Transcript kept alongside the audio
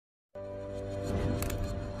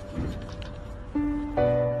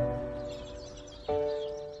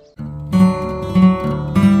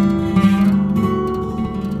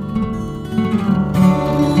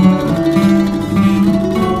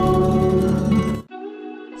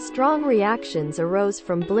Strong reactions arose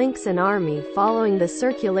from Blinks and ARMY following the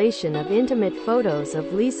circulation of intimate photos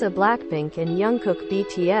of Lisa BLACKPINK and Jungkook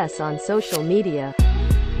BTS on social media.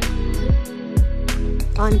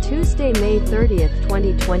 On Tuesday, May 30,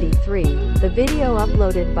 2023, the video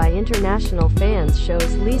uploaded by international fans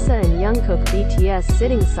shows Lisa and Jungkook BTS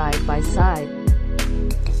sitting side by side.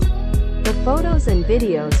 The photos and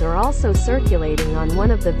videos are also circulating on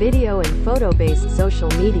one of the video and photo-based social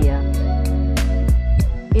media.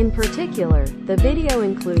 In particular, the video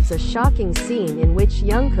includes a shocking scene in which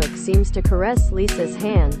Jungkook seems to caress Lisa's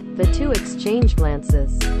hand. The two exchange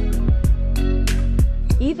glances.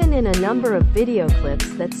 Even in a number of video clips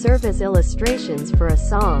that serve as illustrations for a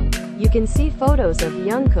song, you can see photos of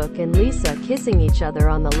Jungkook and Lisa kissing each other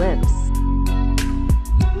on the lips.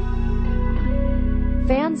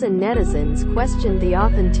 Fans and netizens questioned the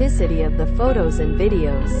authenticity of the photos and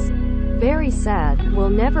videos. "Very sad,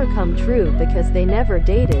 will never come true because they never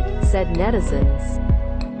dated," said netizens.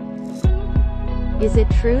 "Is it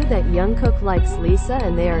true that Jungkook likes Lisa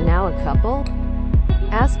and they are now a couple?"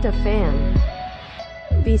 asked a fan.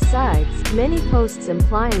 Besides, many posts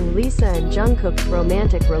implying Lisa and Jungkook's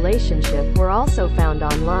romantic relationship were also found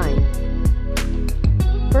online.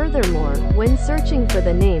 Furthermore, when searching for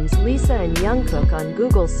the names Lisa and Jungkook on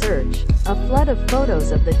Google search, a flood of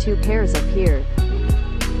photos of the two pairs appeared.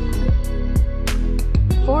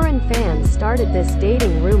 "Foreign fans started this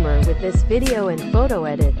dating rumor with this video and photo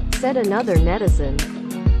edit," said another netizen.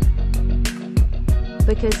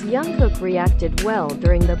 Because Jungkook reacted well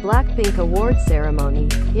during the BLACKPINK award ceremony,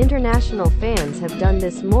 international fans have done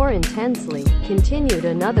this more intensely, continued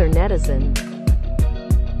another netizen.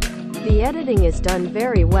 "The editing is done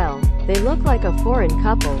very well, they look like a foreign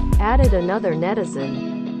couple," added another netizen.